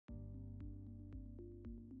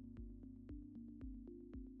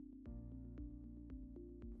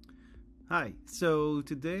Hi, so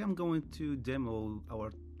today I'm going to demo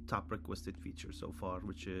our top requested feature so far,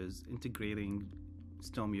 which is integrating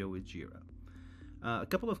Stomio with Jira. A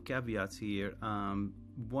couple of caveats here.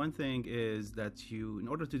 One thing is that in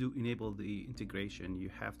order to enable the integration, you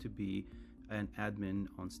have to be an admin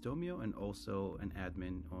on Stomio and also an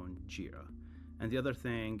admin on Jira. And the other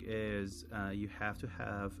thing is you have to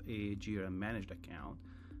have a Jira managed account,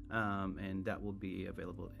 and that will be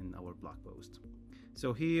available in our blog post.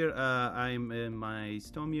 So here I'm in my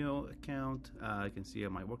Stomio account. I can see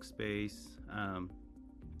my workspace,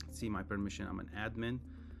 see my permission. I'm an admin,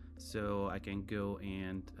 so I can go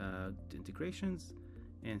and to integrations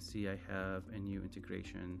and see I have a new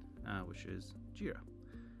integration, which is Jira.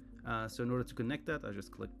 So in order to connect that, I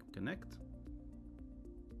just click connect,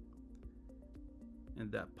 and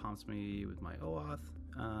that prompts me with my OAuth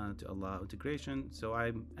to allow integration. So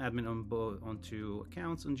I'm admin on two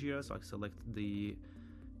accounts on Jira, so I select the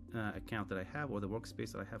account that I have, or the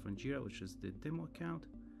workspace that I have on Jira, which is the demo account,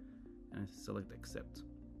 and I select accept.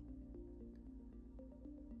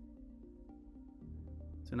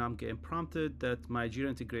 So now I'm getting prompted that my Jira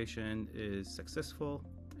integration is successful,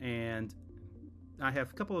 and I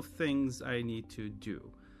have a couple of things I need to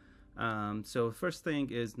do. So first thing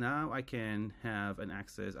is now I can have an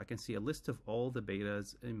access. I can see a list of all the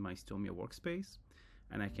betas in my Stomio workspace,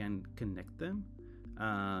 and I can connect them.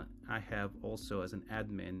 I have also, as an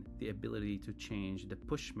admin, the ability to change the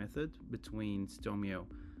push method between Stomio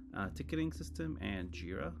ticketing system and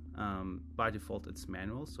Jira. By default, it's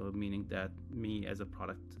manual, so meaning that me as a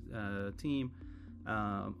product team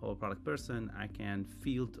or product person, I can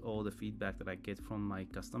field all the feedback that I get from my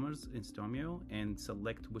customers in Stomio and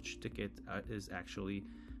select which ticket is actually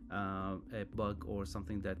a bug or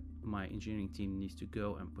something that my engineering team needs to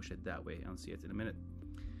go and push it that way. I'll see it in a minute.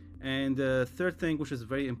 And the third thing, which is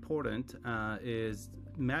very important, is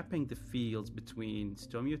mapping the fields between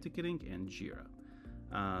Stomio ticketing and Jira.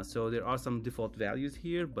 So there are some default values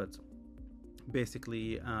here, but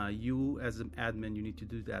basically you as an admin, you need to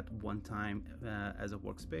do that one time as a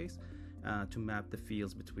workspace to map the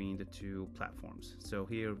fields between the two platforms. So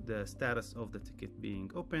here the status of the ticket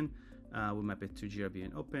being open, we'll map it to Jira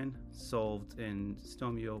being open. Solved in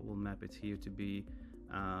Stomio, we'll map it here to be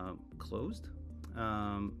closed.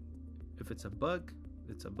 If it's a bug,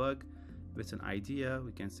 it's a bug. If it's an idea,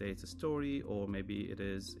 we can say it's a story, or maybe it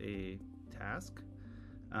is a task.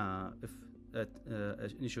 If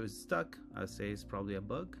an issue is stuck, I say it's probably a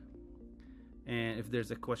bug. And if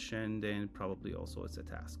there's a question, then probably also it's a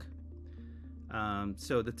task.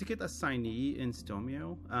 So the ticket assignee in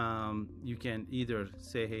Stomio, you can either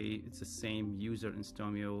say, hey, it's the same user in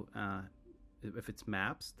Stomio if it's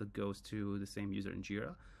maps that goes to the same user in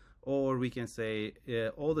Jira, or we can say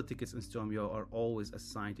all the tickets in Stomio are always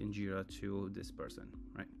assigned in Jira to this person,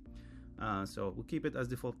 right? So we'll keep it as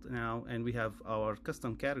default now, and we have our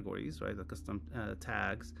custom categories, right? The custom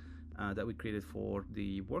tags that we created for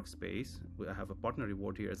the workspace. I have a partner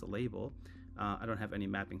reward here as a label. I don't have any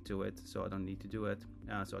mapping to it, so I don't need to do it.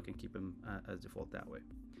 So I can keep them as default that way.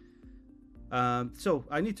 So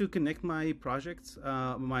I need to connect my projects,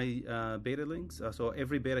 my beta links. So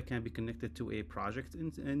every beta can be connected to a project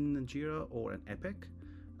in Jira or an epic.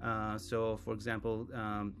 So for example,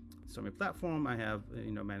 Stomio platform, I have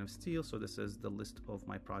Man of Steel. So this is the list of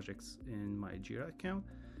my projects in my Jira account.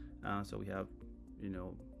 So we have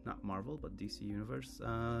not Marvel but DC Universe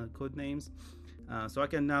code names. So I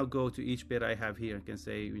can now go to each beta I have here and can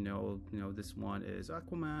say, this one is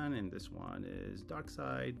Aquaman and this one is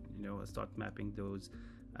Darkseid. I start mapping those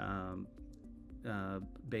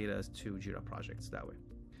betas to Jira projects that way.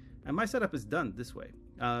 And my setup is done this way.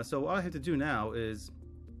 So all I have to do now is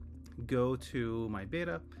go to my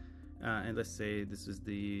beta, and let's say this is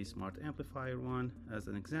the smart amplifier one as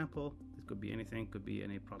an example. It could be anything, could be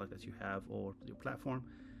any product that you have or your platform.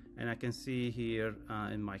 And I can see here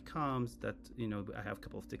in my comms that I have a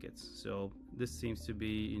couple of tickets. So this seems to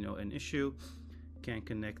be an issue. Can't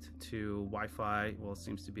connect to Wi-Fi. Well, it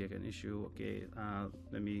seems to be an issue. Okay,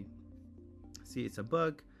 let me see. It's a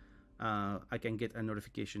bug. I can get a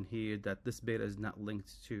notification here that this beta is not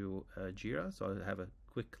linked to Jira. So I have a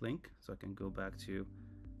quick link. So I can go back to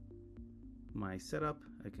my setup.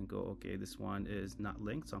 I can go, okay, this one is not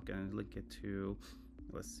linked. So I'm going to link it to,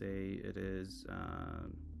 let's say it is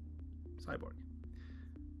Cyborg,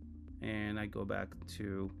 and I go back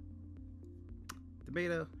to the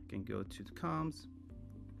beta. I can go to the comms,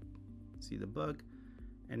 see the bug,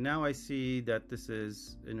 and now I see that this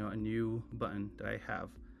is a new button that I have,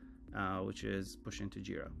 which is push into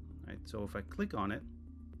Jira. Right. So if I click on it,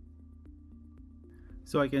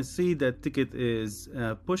 So I can see that ticket is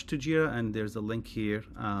pushed to Jira, and there's a link here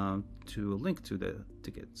to link to the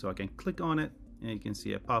ticket. So I can click on it, and you can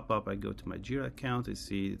see a pop-up. I go to my Jira account. You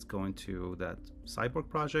see it's going to that Cyborg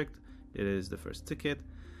project. It is the first ticket,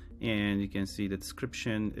 and you can see the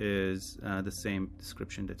description is the same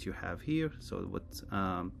description that you have here. So what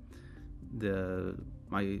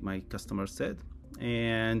my customer said,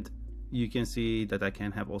 and you can see that I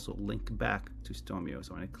can have also link back to Stomio.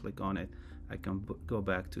 So when I click on it, I can go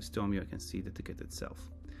back to Stomio. I can see the ticket itself.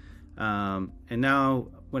 And now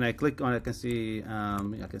when I click on it, I can see,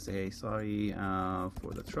 I can say, hey, sorry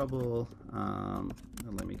for the trouble.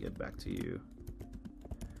 Let me get back to you,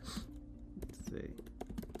 let's say,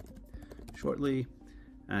 shortly.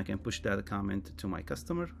 I can push that comment to my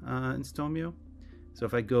customer in Stomio. So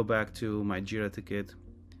if I go back to my Jira ticket,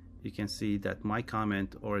 you can see that my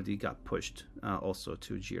comment already got pushed also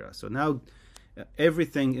to Jira. So now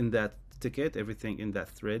everything in that ticket, everything in that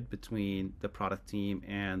thread between the product team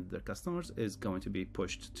and their customers is going to be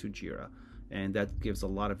pushed to Jira. And that gives a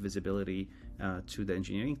lot of visibility to the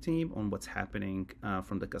engineering team on what's happening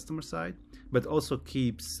from the customer side, but also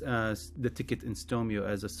keeps the ticket in Stomio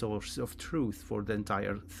as a source of truth for the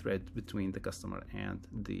entire thread between the customer and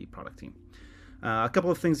the product team. A couple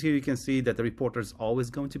of things here. You can see that the reporter is always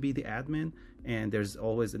going to be the admin, and there's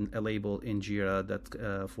always a label in Jira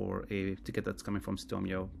that for a ticket that's coming from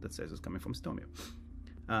Stomio that says it's coming from Stomio.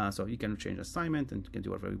 So you can change assignment and you can do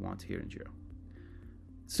whatever you want here in Jira.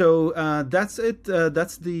 So that's it.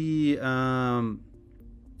 That's the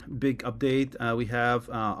big update we have.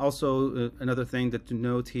 Also, another thing that to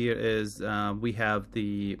note here is we have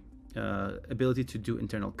the ability to do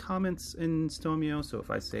internal comments in Stomio. So if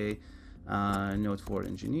I say note for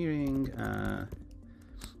engineering,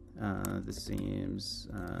 this seems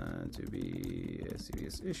to be a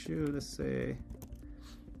serious issue, let's say.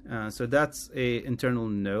 So that's a internal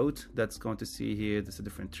note that's going to see here. There's a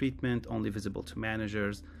different treatment, only visible to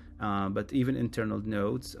managers, but even internal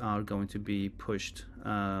notes are going to be pushed.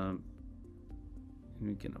 We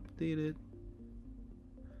can update it.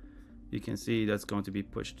 You can see that's going to be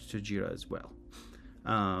pushed to Jira as well.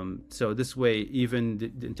 So this way, even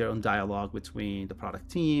the internal dialogue between the product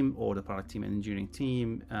team or the product team and engineering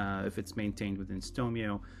team, if it's maintained within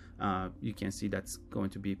Stomio, you can see that's going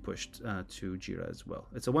to be pushed to Jira as well.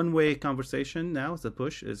 It's a one-way conversation now. The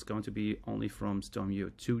push is going to be only from Stomio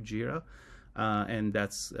to Jira, and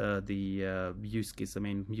that's the use case, the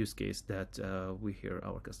main use case that we hear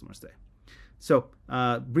our customers say. So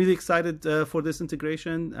really excited for this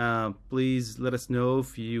integration. Please let us know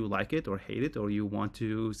if you like it or hate it, or you want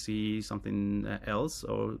to see something else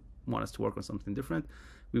or want us to work on something different.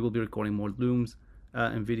 We will be recording more Looms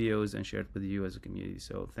and videos and share it with you as a community.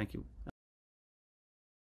 So thank you.